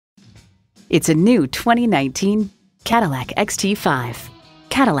It's a new 2019 Cadillac XT5.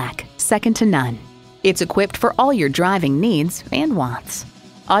 Cadillac, second to none. It's equipped for all your driving needs and wants.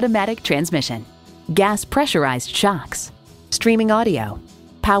 Automatic transmission, gas pressurized shocks, streaming audio,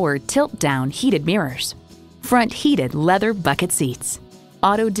 power tilt-down heated mirrors, front heated leather bucket seats,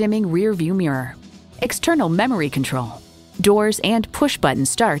 auto-dimming rear view mirror, external memory control, doors and push-button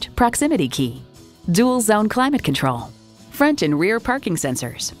start proximity key, dual zone climate control, front and rear parking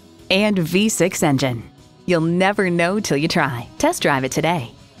sensors, and V6 engine. You'll never know till you try. Test drive it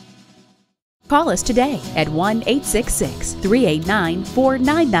today. Call us today at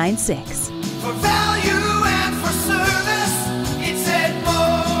 1-866-389-4996.